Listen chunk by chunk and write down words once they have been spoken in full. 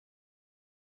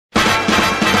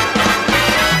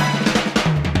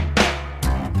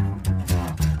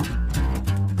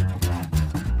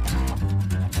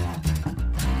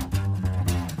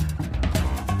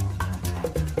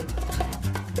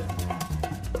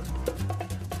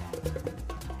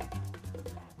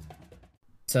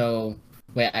So,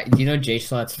 wait, do you know Jay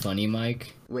Schlatt's funny,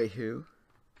 Mike? Wait, who?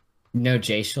 You know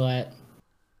Jay Schlatt,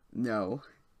 No.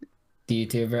 the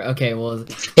YouTuber? Okay, well,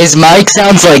 His mic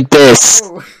sounds like this,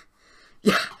 Oh,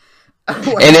 yeah.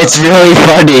 and it's really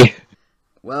funny.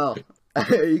 Well,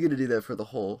 are you gonna do that for the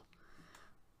whole?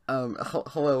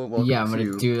 Hello and welcome yeah, I'm gonna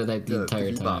to do that the the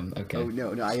entire Bebop. time. Okay. Oh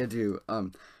no, I gotta do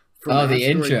from Oh, the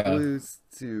Asteroid intro. Blues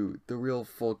to the Real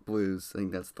Folk Blues. I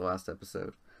think that's the last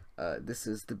episode. This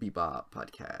is the Bebop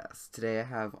podcast. Today I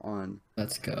have on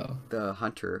Let's go. the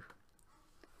Hunter.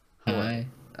 Hi.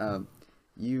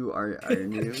 You are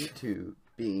new to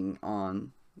being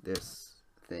on this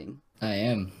thing. I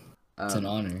am. It's an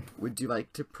honor. Would you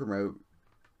like to promote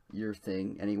your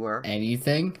thing anywhere?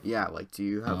 Anything? Yeah, like, do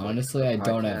you have Honestly, like, I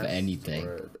don't have podcast anything.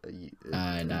 or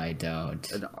I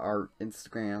don't. an art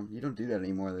Instagram? You don't do that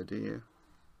anymore, though, do you?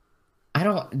 I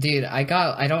don't, dude. I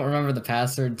don't remember the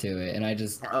password to it, and I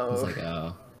just was like,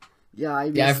 oh, Yeah, I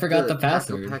yeah, I forgot the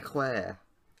password.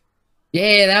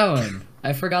 Yeah, that one.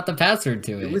 I forgot the password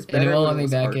to it, It was and it better won't when let it me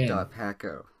was back in.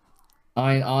 art.paco.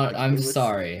 I'm it was-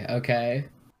 sorry. Okay,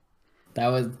 that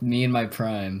was me in my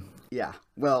prime. Yeah.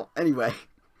 Well, anyway,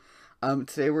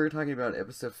 today we're talking about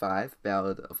episode 5,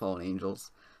 Ballad of Fallen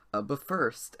Angels. But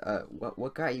first,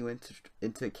 what got you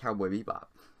into Cowboy Bebop?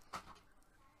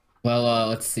 Well,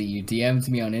 let's see. You DM'd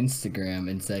me on Instagram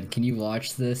and said, "Can you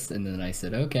watch this?" And then I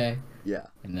said, "Okay." Yeah.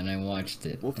 And then I watched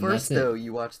it. Well, and first that's it. though,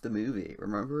 you watched the movie.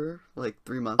 Remember, like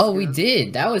 3 months Oh, ago? we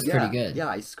did. That was pretty good. Yeah,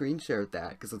 I screen shared that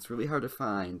because it's really hard to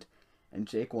find, and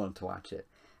Jake wanted to watch it,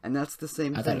 and that's the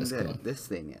same I thought it thing was that cool. this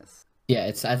thing is. Yeah,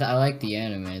 it's. I like the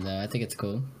anime though. I think it's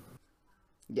cool.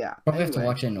 Yeah. Probably have to anyway.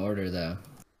 watch it in order though.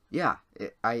 Yeah,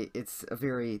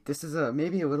 this is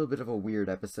maybe a little bit of a weird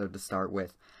episode to start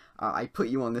with. I put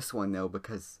you on this one though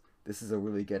because this is a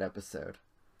really good episode.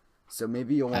 So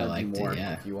maybe you'll want to do more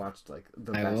if you watched like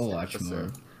the best will watch episode.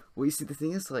 more. Well, you see, the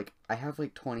thing is, like, I have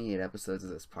like 28 episodes of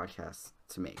this podcast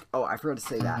to make. Oh, I forgot to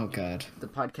say that. Oh god. The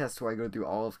podcast where I go through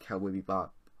all of Cowboy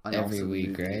Bebop and Every also the week,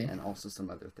 movie right? and also some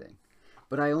other thing.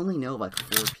 But I only know like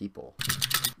 4 people.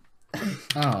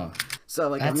 Oh, So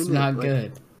like that's I'm in not like,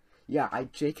 good. Yeah,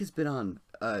 Jake has been on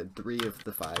 3 of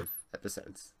the 5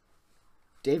 episodes.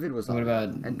 David was on What about-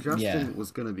 one, and Justin yeah.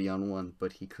 was gonna be on one,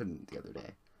 but he couldn't the other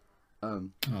day.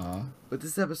 Aw. But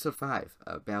this is episode 5,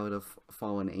 Ballad of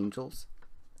Fallen Angels.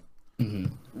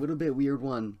 Mhm. A little bit weird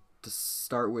one to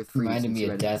start with. For you Reminded since me you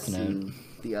of hadn't Death Note. seen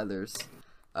the others.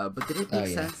 But did it make Oh,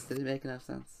 yeah. sense? Did it make enough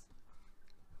sense?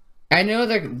 I know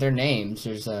their names.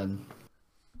 There's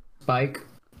Spike.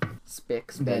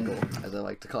 Spick, Ben. Spaggle, as I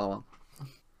like to call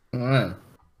him.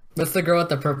 What's the girl with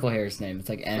the purple hair's name? It's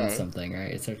like M Faye. something,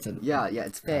 right? It starts with Yeah,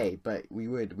 it's Faye, but we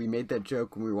made that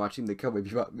joke when we were watching the Cowboy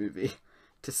Bebop movie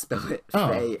to spell it Oh.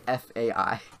 Faye,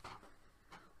 F-A-I.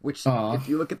 Which, Aw. if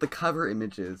you look at the cover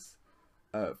images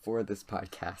for this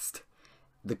podcast,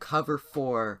 the cover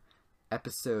for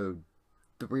episode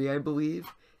 3, I believe,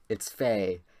 it's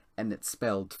Faye, and it's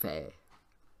spelled Faye.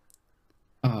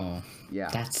 Oh, Yeah.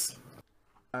 that's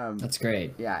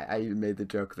great. Yeah, I even made the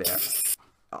joke there.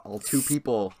 All 2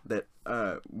 people that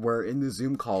were in the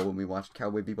Zoom call when we watched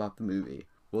Cowboy Bebop the movie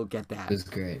will get that. It was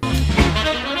great.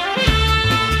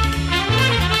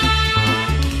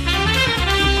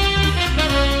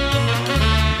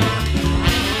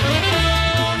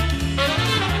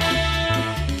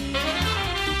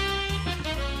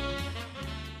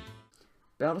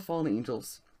 Battle of Fallen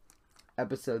Angels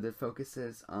episode that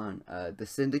focuses on the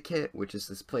Syndicate, which is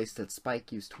this place that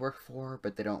Spike used to work for,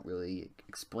 but they don't really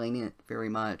explain it very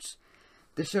much.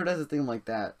 This show does a thing like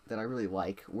that I really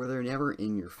like, where they're never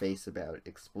in your face about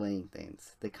explaining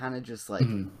things. They kind of just like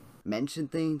mention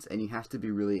things, and you have to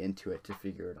be really into it to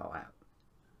figure it all out.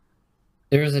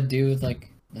 There was a dude with like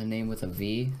a name with a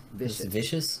V. Vicious.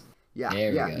 Vicious? Yeah, There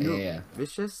we yeah, go, you know, yeah.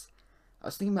 Vicious? I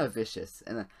was thinking about Vicious,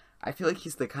 and I feel like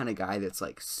he's the kind of guy that's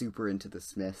like super into the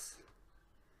Smiths.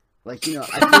 Like, you know,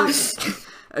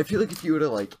 I feel like if you were to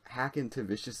like hack into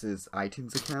Vicious's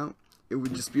iTunes account, it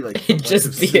would just be like a It'd bunch just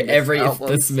of be Smiths every the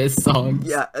albums. Smith songs.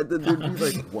 Yeah, and then there'd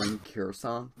be like one Cure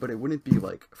song, but it wouldn't be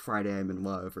like Friday I'm in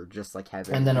Love or just like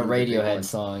Heaven. And then a It would be, Radiohead like,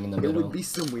 song in the It middle. would be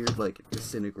some weird like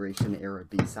Disintegration era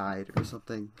B-side or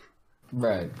something.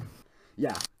 Right.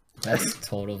 Yeah. That's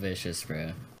total Vicious,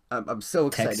 bro. I'm so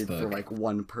excited for Textbook. like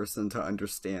one person to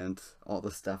understand all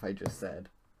the stuff I just said.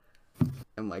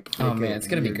 And like Oh, make man, a it's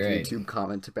gonna be weird great. YouTube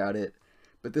comment about it.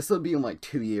 But this will be in like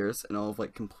 2 years, and I'll have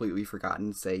like completely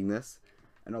forgotten saying this,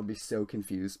 and I'll be so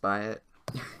confused by it.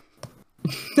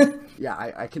 Yeah,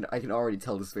 I can already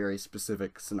tell this very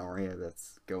specific scenario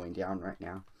that's going down right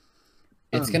now.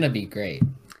 It's gonna be great.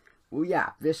 Well, yeah,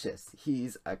 Vicious.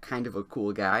 He's a kind of a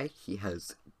cool guy. He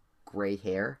has gray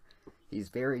hair. He's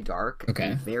very dark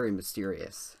and very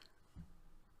mysterious.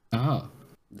 Oh.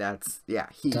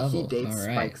 He Double. dates All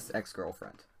right. Spike's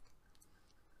ex-girlfriend.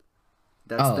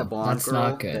 That's the blonde that's girl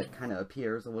not good. that kind of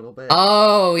appears a little bit.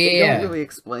 Oh, They yeah. don't really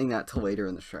explain that till later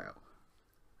in the show.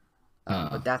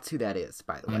 But that's who that is,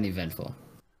 by the way. Uneventful.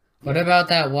 What about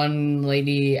that one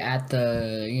lady at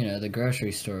the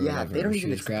grocery store? Or Yeah, whatever, they don't she even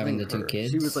was grabbing the explain two her.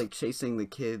 kids. She was like chasing the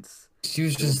kids. She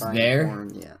was They were just buying there.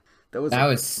 corn. Yeah, that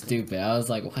was stupid. I was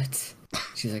like, what?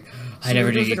 She's like, I She never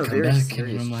was did in a come very back. And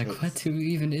serious I'm like, chase. what? Who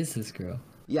even is this girl?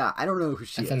 Yeah, I don't know who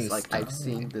she I thought it is. was Like, I've Star.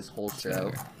 seen this whole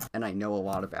show, and I know a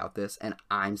lot about this, and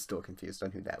I'm still confused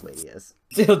on who that lady is.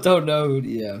 Still don't know.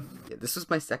 Yeah. Yeah, this was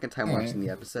my second time All watching the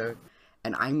episode,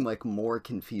 and I'm, like, more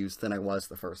confused than I was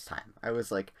the first time. I was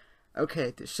like,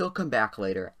 okay, she'll come back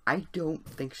later. I don't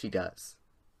think she does.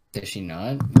 Does she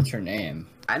not? What's her name?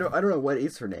 I don't know what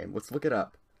is her name. Let's look it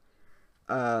up.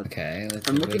 Okay, let's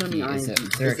I'm looking on the Is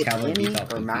IMDb. there a Is it Cowboy Annie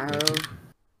Bebop or wiki? Maro?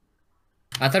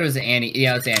 I thought it was Annie.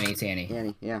 Yeah, it's Annie. It's Annie.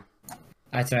 Annie, yeah.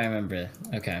 That's what I remember.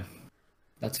 Okay.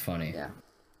 That's funny. Yeah.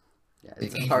 Yeah, Like,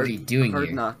 it's Annie, a hard, what are you doing hard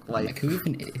here? knock I'm life. like, who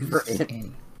even is for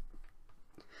Annie?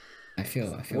 I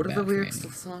feel What are bad the for lyrics Annie.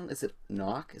 of the song? Is it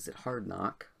knock? Is it hard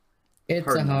knock? It's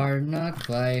Hard a knock. hard knock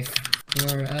life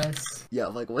for us. Yeah,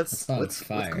 like let's song's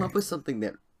come fire. up with something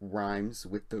that rhymes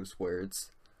with those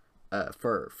words.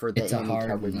 For the It's a Annie hard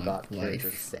Cowboy knock Bebop character to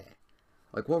life. say.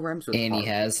 Like what rhymes with Annie hard?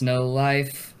 has no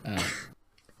life.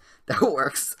 That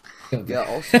works. Feel Yeah, bad.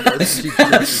 all she does is she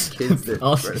judges kids that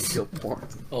All try to she- steal porn.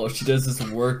 Oh, she does this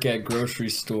work at grocery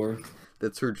store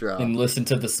That's her job. and listen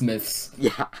to the Smiths.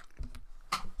 Yeah.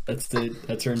 That's her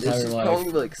entire She's life.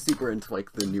 probably like super into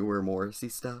like the newer Morrissey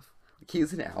stuff. Like he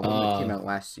has an album that came out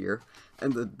last year,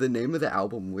 and the name of the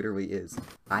album literally is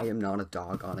 "I Am Not a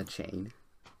Dog on a Chain."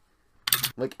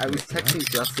 Like I was texting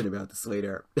Justin about this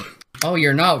later. Oh,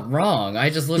 you're not wrong. I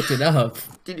just looked it up.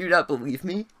 Did you not believe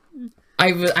me?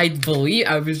 I want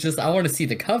to see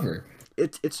the cover.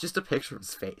 It's just a picture of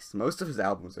his face. Most of his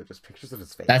albums are just pictures of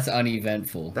his face. That's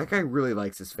uneventful. That guy really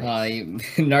likes his face.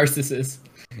 Narcissist.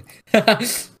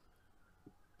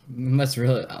 Must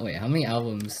really. Oh, wait, how many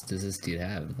albums does this dude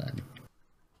have then?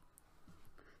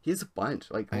 He has a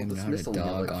bunch. Like I'm the not Smiths a only have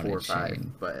dog like on 4 a or 5,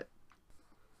 chain. but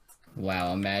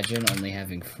Wow, imagine only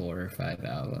having 4 or 5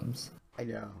 albums. I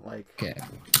know, like Okay.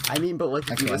 I mean, but like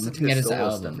if Okay, you I'm listen to looking at his his solo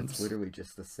stuff, albums. it's literally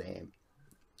just the same.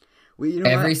 Well, you know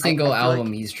what? Every I single feel album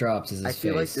like, he's dropped is his I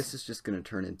feel face. like this is just gonna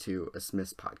turn into a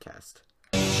Smiths podcast.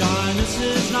 Shyness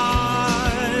is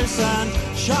nice,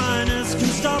 and shyness can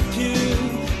stop you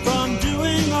from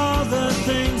doing all the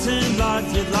things in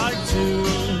life you'd like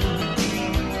to.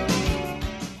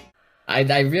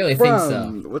 I really think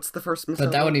so. What's the first Smiths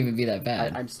But that album? wouldn't even be that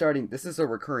bad. I'm starting. This is a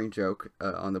recurring joke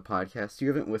on the podcast. You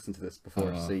haven't listened to this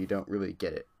before, Oh. so you don't really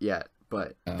get it yet.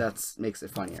 But that's makes it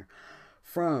funnier.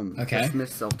 From Okay. the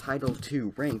Smiths self-titled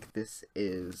to rank, this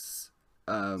is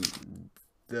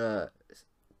the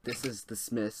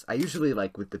Smiths. I usually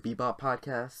like with the Bebop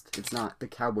podcast. It's not the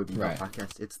Cowboy Bebop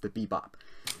podcast. It's the Bebop.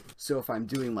 So if I'm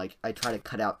doing like, I try to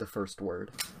cut out the first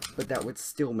word, but that would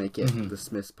still make it the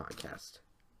Smiths podcast.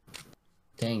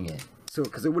 Dang it. So,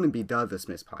 because it wouldn't be the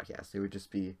Smiths podcast, it would just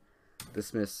be the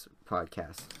Smiths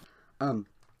podcast. I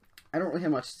don't really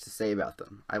have much to say about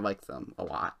them. I like them a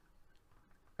lot.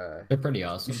 They're pretty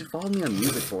awesome. You should follow me on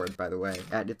Music Board, by the way,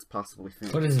 at It's Possibly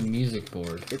Finished. What is a music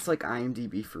board? It's like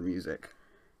IMDb for music.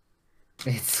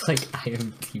 It's like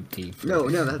IMDb. No,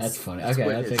 That's funny. that's Okay,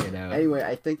 what I'll it check is. it out. Anyway,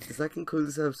 I think, does that conclude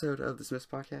this episode of the Smiths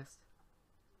podcast?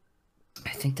 I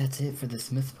think that's it for the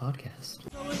Smiths podcast.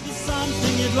 So if there's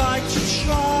something you'd like to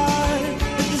try, if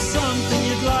there's something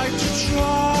you'd like to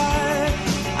try,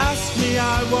 ask me,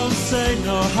 I won't say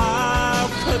no, how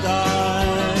could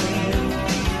I?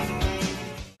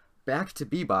 Back to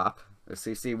Bebop.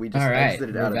 So you see, we just All right,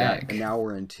 exited we're out of back. that, and now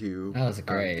we're into That was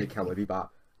great. the Cowboy Bebop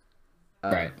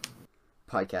Right.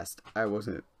 podcast. I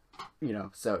wasn't,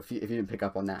 so if you didn't pick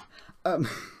up on that.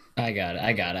 I got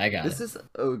it. This is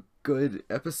a good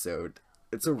episode.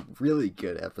 It's a really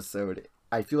good episode.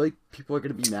 I feel like people are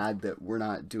going to be mad that we're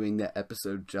not doing that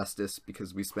episode justice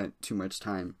because we spent too much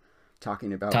time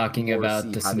talking about Morrissey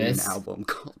the having Smiths an album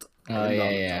called Oh, I'm Not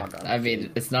a yeah. Dog on a I mean,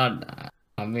 Chain. it's not...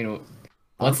 I mean,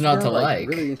 what's not to like?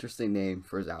 Really interesting name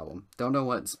for his album. Don't know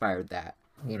what inspired that.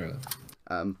 Whatever.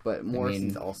 But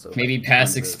Morrissey's also Maybe like,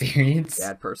 past kind of a experience?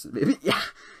 bad person. Maybe yeah.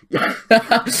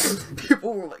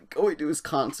 People were like going to his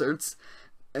concerts,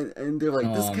 and they're like,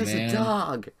 "This Aw, guy's man. a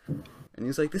dog," and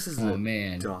he's like, "This is Oh, a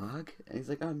man. dog," and he's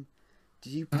like, "Do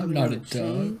you put I'm me not on a a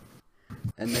chain?"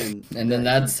 And then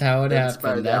that's how it that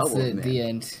inspired happened. the That's album, it. man. The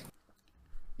end.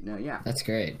 Yeah. That's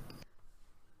great.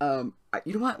 You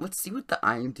know what? Let's see what the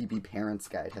IMDb Parents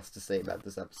Guide has to say about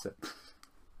this episode.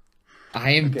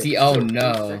 IMDb. Oh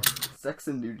no. Sex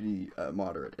and nudity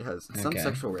moderate. It has some Okay.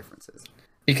 sexual references.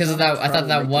 Because of that, I thought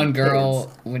that one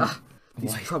girl when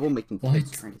These What? troublemaking What?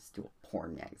 kids trying to steal a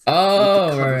porn magazine. Oh,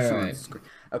 With the cover right, shown on right. screen.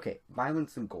 Okay,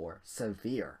 violence and gore,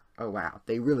 severe. Oh wow,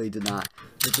 they really did not.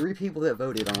 The 3 people that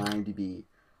voted on IMDb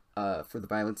for the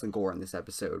violence and gore in this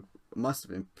episode must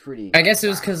have been pretty. I guess it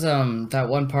was because that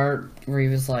one part where he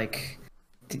was like,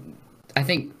 I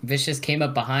think Vicious came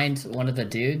up behind one of the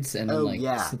dudes and then Oh like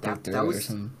yeah, slit that their throat or was.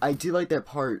 something. I do like that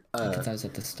part. I think that was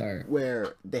at the start.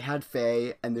 Where they had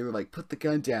Faye and they were like, "Put the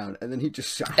gun down," and then he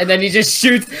just shot. And then he just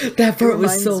shoots. That part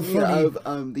was Reminds so me funny.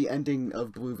 of the ending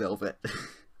of Blue Velvet.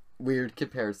 Weird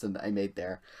comparison that I made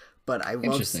there, but I love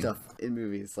Interesting. stuff in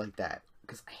movies like that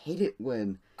because I hate it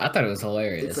when. I thought it was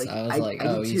hilarious. It's like, I was like, I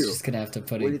oh, did he's too. just gonna have to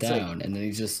put When it it's like- down, and then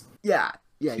he just Yeah,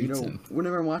 you Shoots know, him.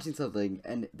 whenever I'm watching something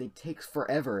and it takes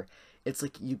forever, it's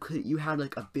like you had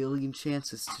like a billion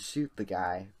chances to shoot the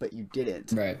guy, but you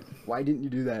didn't. right. Why didn't you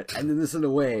do that? And then this, in a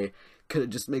way, kind of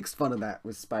just makes fun of that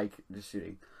with Spike just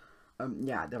shooting.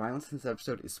 Yeah, the violence in this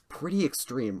episode is pretty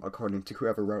extreme, according to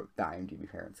whoever wrote the IMDb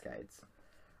Parents Guides.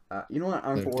 You know what?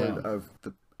 I'm Put it bored down. of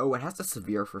the. Oh, it has the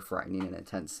severe for frightening and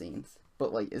intense scenes.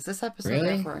 But like, is this episode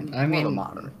Really? that frightening? I More of a mean,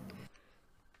 moderate.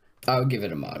 I would give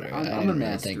it a moderate. I'm I a didn't really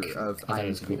master think. of I thought it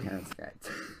was IMDb cool. Parents Guides.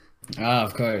 Ah,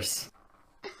 of course.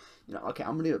 You know, okay,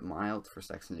 I'm gonna do it mild for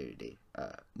sex and nudity.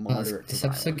 Well, Moderate. this for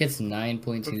episode violence. gets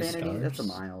 9.2 Profanity, stars. that's a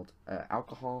mild.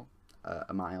 Alcohol,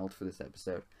 a mild for this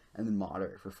episode, and then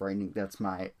moderate for frightening. That's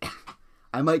my.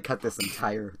 I might cut this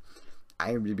entire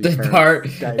IMDb The Parents part.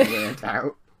 Guide rant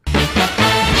out.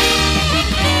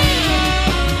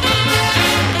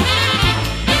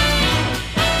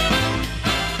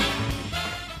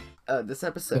 This Oh,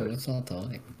 episode what's not to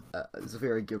like? is a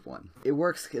very good one. It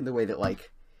works in the way that,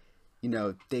 like, you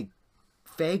know,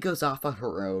 Faye goes off on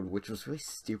her own, which was really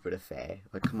stupid of Faye.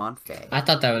 Like, come on, Faye. I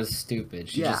thought that was stupid.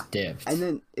 She Yeah. just dipped. And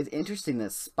then it's interesting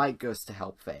that Spike goes to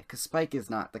help Faye, because Spike is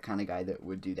not the kind of guy that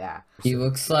would do that. He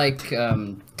looks like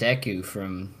Deku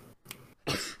from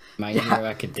My Hero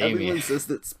Academia. Everyone says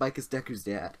that Spike is Deku's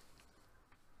dad.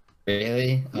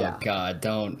 Really? Yeah. Oh god,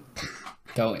 don't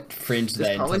fringe There's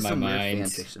that probably into my some weird mind. fan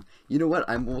fiction. You know what?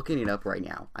 I'm looking it up right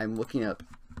now. I'm looking up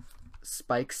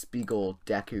Spike Spiegel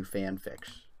Deku fanfic.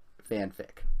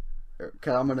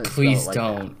 Cause I'm gonna spell Please it like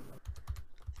don't. that.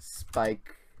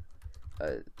 Spike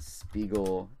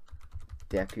Spiegel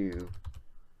Deku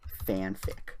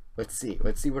fanfic. Let's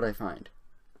see what I find.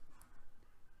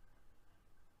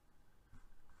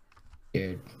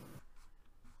 Dude.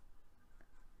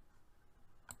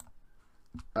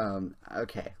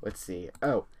 Okay, let's see.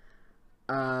 Oh,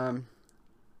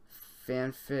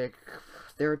 fanfic.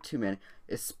 There are too many.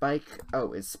 Is Spike?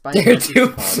 Oh, is Spike? There are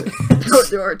Deku's too- father?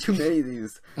 There are too many of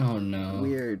these Oh no.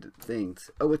 weird things.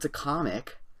 Oh, it's a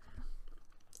comic,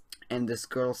 and this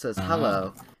girl says Uh-huh.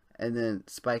 hello, and then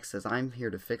Spike says, "I'm here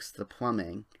to fix the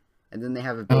plumbing," and then they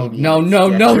have a Oh baby. no and no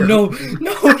it's no Deku.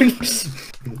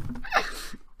 no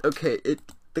no. Okay,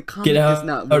 the comic Get does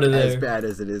not out look of as there. bad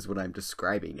as it is when I'm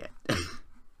describing it.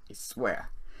 I swear,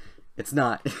 it's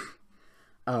not.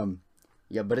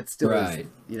 Yeah, but it still Right. is.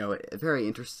 You know, very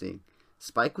interesting.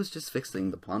 Spike was just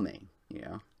fixing the plumbing. You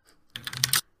know,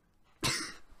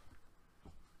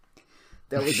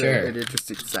 that was Sure. an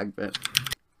interesting segment.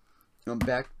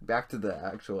 Back to the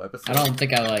actual episode. I don't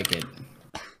think I like it.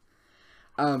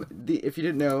 If you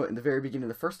didn't know, in the very beginning of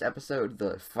the first episode,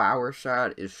 the flower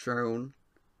shot is shown.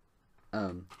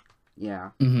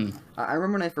 Yeah. Mm-hmm. I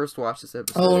remember when I first watched this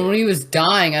episode. Oh, when he was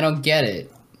dying, I don't get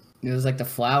it. It was like the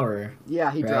flower.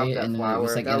 Yeah, he right? dropped that And then it flower.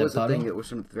 was, like, That in a was the thing puddle? that was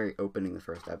from the very opening of the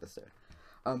first episode.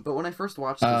 But when I first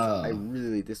watched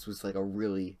this, this was like a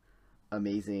really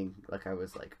amazing. Like I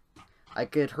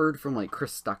had heard from like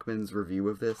Chris Stuckman's review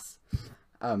of this.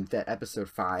 That episode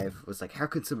 5 was like, how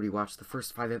could somebody watch the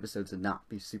first 5 episodes and not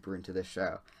be super into this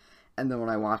show? And then when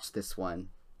I watched this one,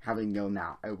 having known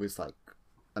that, I was like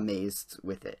amazed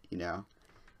with it. You know,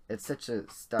 it's such a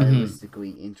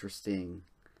stylistically interesting.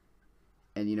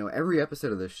 And, you know, every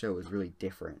episode of this show is really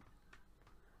different.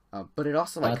 But it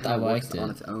also, like, I kind of works liked on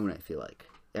it. its own, I feel like.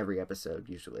 Every episode,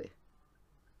 usually.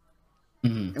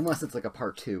 Mm-hmm. Unless it's, like, a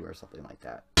part 2 or something like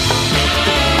that.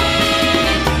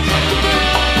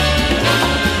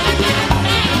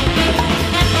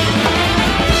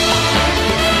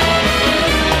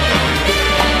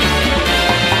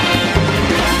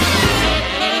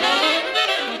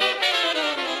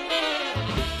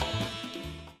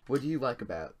 What do you like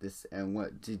about this, and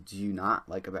what did you not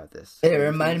like about this? It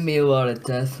reminded me a lot of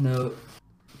Death Note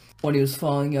when he was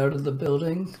falling out of the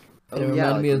building. Oh, It yeah,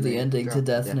 reminded like me when of the they ending to dropped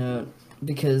the Death Note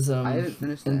because I haven't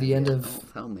finished that in the yet. end of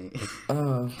Don't tell me.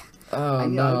 oh I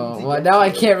need no, to well get now to I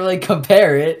it. can't really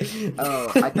compare it.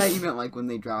 Oh, I thought you meant like when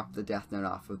they dropped the Death Note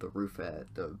off of the roof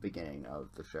at the beginning of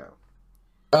the show.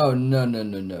 Oh no.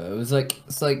 It was like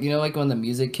it's like like when the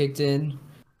music kicked in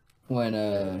when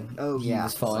Oh, he yeah,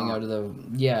 was falling song. out of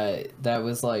the that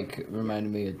was like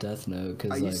reminded me of Death Note Are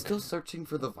because you like still searching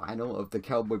for the vinyl of the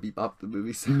Cowboy Bebop the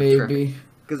movie soundtrack? maybe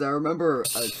Because I remember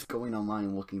us going online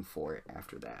and looking for it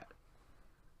after that.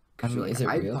 I Because mean you're like, is it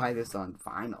I'd real? buy this on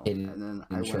vinyl, Hidden and then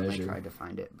I went and I treasure. tried to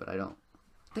find it, but I don't.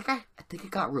 I think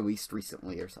it got released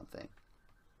recently or something.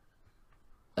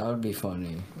 That would be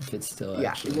funny if it's still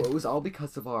Yeah, actually. well, it was all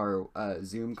because of our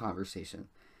Zoom conversation.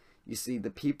 You see, the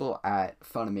people at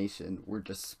Funimation were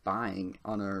just spying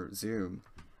on our Zoom,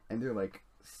 and they're like,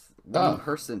 one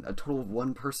person, a total of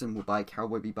one person will buy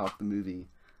Cowboy Bebop the movie,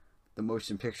 the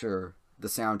motion picture, the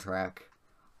soundtrack,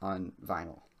 on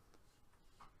vinyl.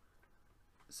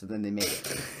 So then they made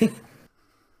it.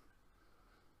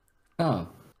 Oh,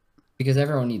 because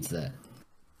everyone needs that,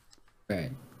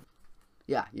 right?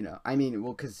 Yeah, I mean,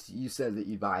 well, because you said that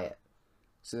you'd buy it.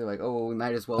 So they're like, oh, well, we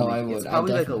might as well Oh, make I it. would. It's I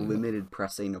probably like a definitely would. limited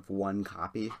pressing of one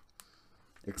copy,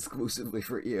 exclusively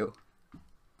for you.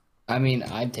 I mean,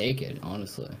 I'd take it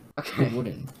honestly. Okay. Who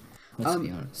wouldn't? Let's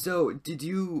be honest. So, did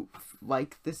you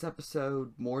like this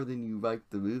episode more than you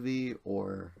liked the movie,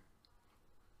 or?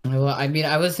 Well, I mean,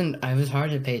 I was hard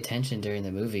to pay attention during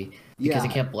the movie because it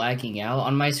Yeah. kept lagging out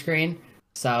on my screen.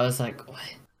 So I was like, what?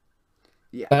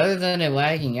 Yeah. But other than it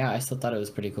lagging out, I still thought it was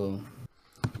pretty cool.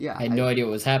 Yeah. I had no idea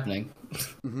what was happening,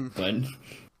 Mhm.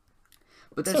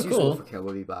 but that's so usual cool. for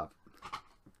Cowboy Bebop.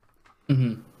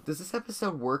 Mm-hmm. Does this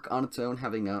episode work on its own,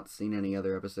 having not seen any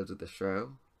other episodes of the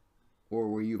show, or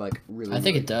were you like really? I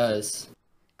think it does.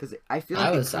 Because I feel like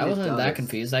I it wasn't kinda that does.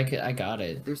 confused. I got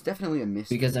it There's definitely a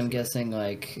mystery because I'm to it, guessing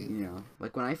like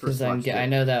like when I first because watched it. I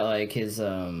know that like his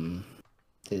old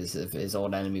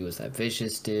enemy was that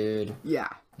vicious dude. Yeah.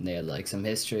 And they had like some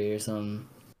history or something.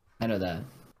 I know that.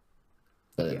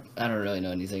 But Yeah. I don't really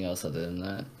know anything else other than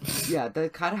that. Yeah,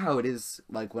 that's kind of how it is.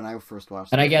 Like when I first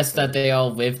watched. And the I guess episode. that they all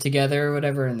live together or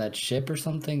whatever in that ship or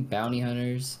something. Bounty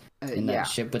hunters. In yeah. that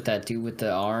ship with that dude with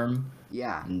the arm.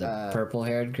 Yeah. And the purple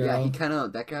haired girl. Yeah,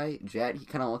 that guy, Jet, he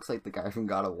kind of looks like the guy from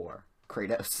God of War,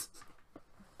 Kratos.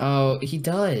 Oh, he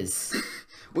does.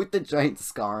 With the giant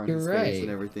scar on You're his right. face and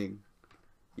everything.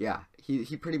 Yeah, he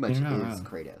pretty much You're not is wrong.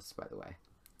 Kratos, by the way.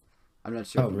 I'm not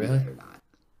sure Oh, if you really? knew that or not.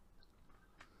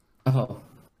 Oh.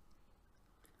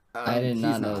 I did he's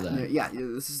not know that. No, yeah,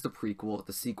 this is the prequel,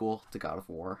 the sequel to God of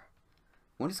War.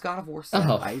 When is God of War set?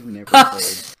 Oh. I've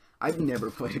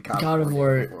never played a God of game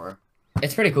War. before.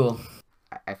 It's pretty cool.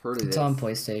 I've heard it It's is. on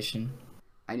PlayStation.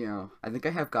 I know. I think I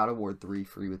have God of War 3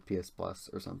 free with PS Plus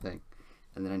or something,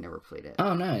 and then I never played it.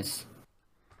 Oh, nice.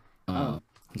 Oh,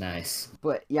 nice.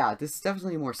 But yeah, this is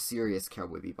definitely a more serious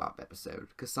Cowboy Bebop episode,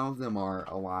 because some of them are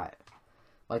a lot.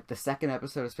 Like the second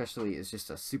episode especially is just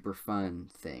a super fun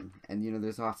thing, and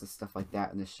there's lots of stuff like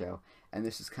that in this show, and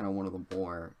this is kind of one of the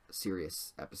more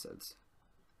serious episodes.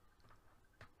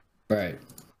 Right.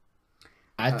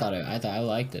 I thought I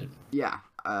liked it. Yeah,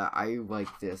 I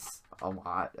like this a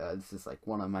lot. This is like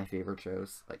one of my favorite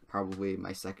shows, like probably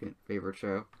my second favorite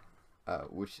show,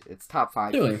 which it's top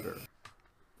 5 Really? for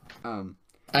sure.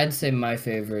 I'd say my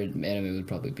favorite anime would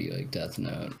probably be like Death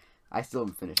Note. I still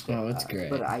haven't finished it. Oh, that's great.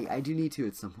 But I do need to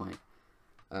at some point,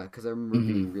 because I remember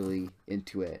being really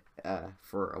into it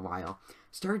for a while.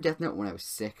 Started Death Note when I was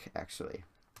sick, actually.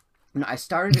 No, I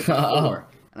started it before,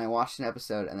 and I watched an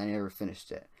episode, and I never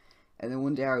finished it. And then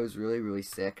one day I was really, really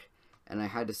sick, and I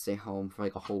had to stay home for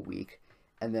like a whole week.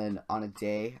 And then on a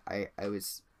day, I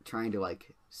was trying to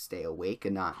like stay awake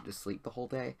and not just sleep the whole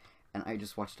day, and I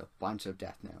just watched a bunch of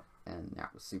Death Note, and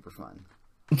that was super fun.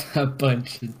 A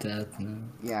bunch of Death Note.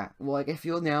 Yeah, well, like I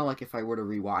feel now like if I were to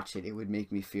rewatch it, it would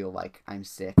make me feel like I'm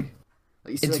sick.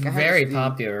 Like, you see, It's like, I have very this thing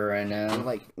popular right where, now.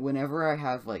 like whenever I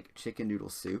have like chicken noodle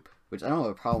soup, which I don't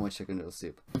have a problem with chicken noodle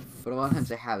soup, but a lot of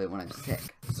times I have it when I'm sick.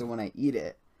 So when I eat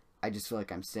it, I just feel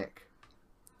like I'm sick.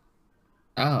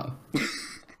 Oh.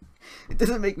 It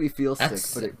doesn't make me feel That's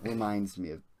sick, but it reminds me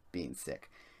of being sick.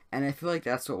 And I feel like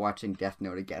that's what watching Death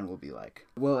Note again will be like.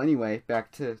 Well, anyway,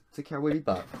 back to Cowboy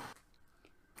Bebop.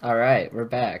 Alright, we're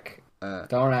back.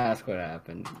 Don't ask what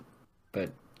happened.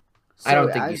 But I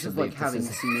don't think you should like leave. having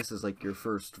seen this as like your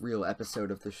first real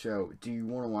episode of the show, do you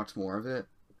want to watch more of it?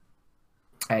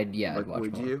 I'd Like, watch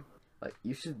would more. you? Like,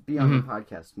 you should be on the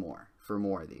podcast more for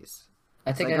more of these.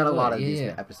 I think I got a would, lot of yeah, these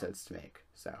yeah. episodes to make.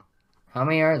 So, How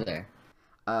many are there?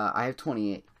 I have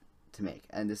 28 to make,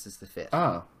 and this is the 5th.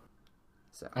 Oh.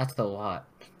 So, That's a lot.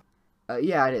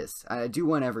 Yeah, it is. I do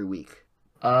one every week.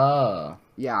 Oh,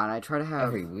 Yeah, and I try to have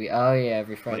every week. Oh yeah,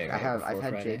 every Friday. like right I've before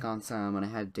had Friday. Jake on some, and I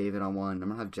had David on one. I'm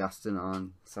gonna have Justin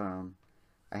on some.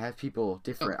 I have people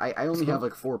different. I only cool. have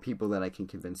like 4 people that I can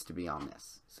convince to be on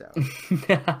this. So,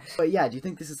 but yeah, do you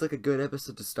think this is like a good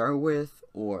episode to start with,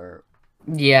 or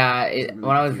Yeah, really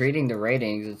when I was confusing? reading the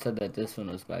ratings, it said that this one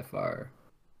was by far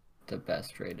the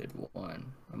best rated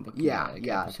one. I'm looking Yeah, at like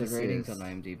yeah, episode this ratings is- on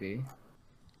IMDb.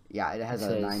 Yeah, it has It a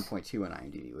says 9.2 on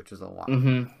IMDb, which is a lot.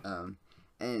 mm-hmm.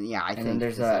 And yeah, I And then think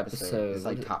there's this a episode is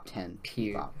episode like top 10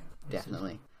 Pew. Bebop,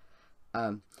 definitely. I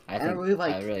And I think really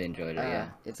like. I really enjoyed it. Yeah.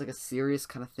 It's like a serious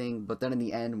kind of thing, but then in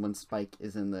the end, when Spike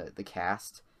is in the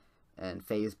cast, and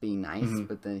Faye is being nice, Mhm.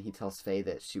 but then he tells Faye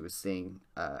that she was singing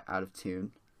out of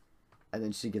tune, and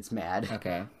then she gets mad,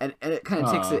 Okay. and it kind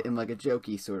of takes Aw. it in like a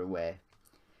jokey sort of way,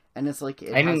 and it's like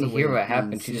it I has didn't a way hear of what being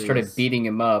happened. She just serious, started beating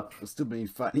him up. while still being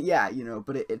fun. Yeah,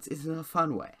 but it's in a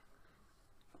fun way.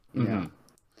 You know. Mhm.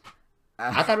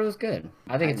 I thought it was good.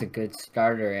 I think it's I- a good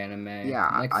starter anime.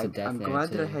 Yeah, Next to I'm Death Note, glad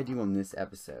that I too. had you on this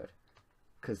episode,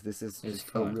 because this is It was just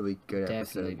a fun. really good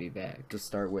Definitely episode be back. to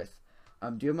start with.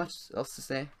 Do you have much else to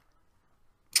say?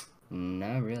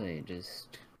 Not really.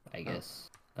 Just I guess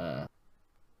that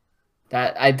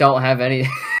I don't have any.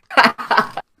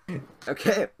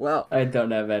 Okay, well, I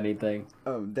don't have anything.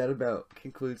 that about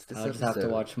concludes this I'll just episode. have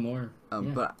to watch more. Yeah.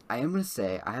 But I am gonna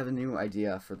say I have a new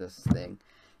idea for this thing.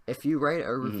 If you write a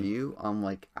Mm-hmm. review on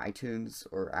like iTunes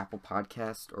or Apple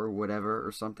Podcast or whatever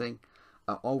or something,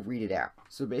 I'll read it out.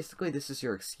 So basically, this is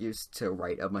your excuse to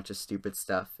write a bunch of stupid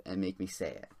stuff and make me say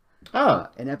it. Oh,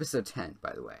 In episode 10,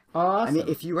 by the way. awesome. I mean,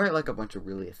 if you write like a bunch of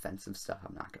really offensive stuff,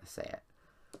 I'm not gonna say it.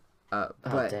 Oh,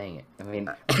 But dang it. I mean...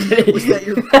 was that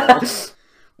your fault?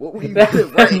 What were you gonna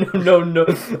write? No.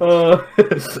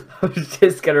 I was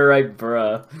just gonna write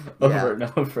bruh over and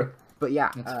over. But yeah,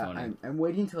 That's funny. I'm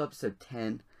waiting until episode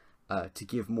 10 to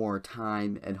give more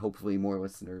time and hopefully more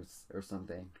listeners or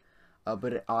something.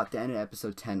 But at the end of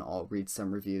episode 10, I'll read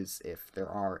some reviews if there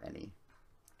are any.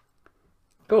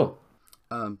 Cool.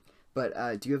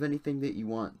 But do you have anything that you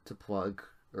want to plug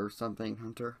or something,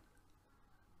 Hunter?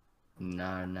 No,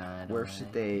 I don't. Where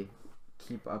should they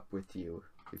keep up with you?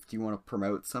 If do you want to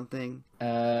promote something?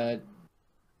 I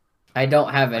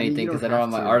don't have I mean, you anything because I don't don't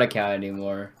have have my to. art account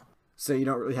anymore. So you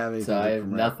don't really have anything So to I have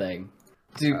promote. nothing.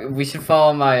 Dude, we should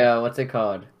follow my what's it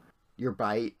called? Your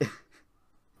bite.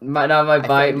 Not my found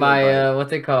bite, your my bite.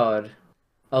 what's it called?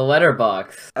 A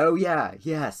letterbox. Oh yeah,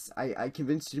 yes. I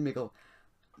convinced you to make a.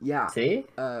 Yeah. See?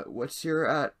 What's your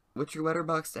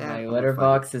letterbox at? My I'm gonna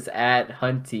letterbox is at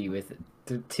Hunty with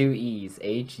two E's.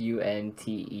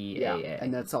 HUNTEAA. Yeah,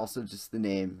 and that's also just the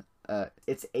name.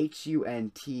 It's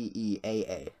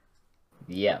HUNTEAA.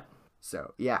 Yeah,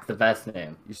 So yeah, it's the best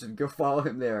name. you should go follow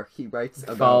him there. He writes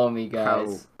about Follow me,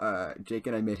 guys. how Jake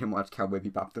and I made him watch Cowboy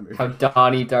Bebop the movie. How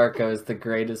Donnie Darko is the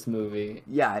greatest movie.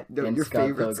 Yeah, And your Scott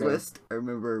favorites Pilgrim. list. I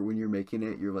remember when you're making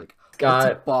it, you're like, Scott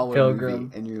 "What's a baller Pilgrim.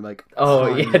 movie?" And you're like, Oh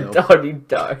 "Han yeah, Hill." Donnie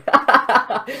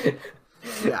Darko.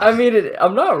 Yeah. I mean,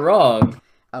 I'm not wrong.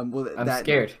 Well, I'm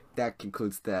scared. That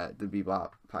concludes the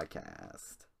Bebop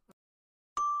podcast.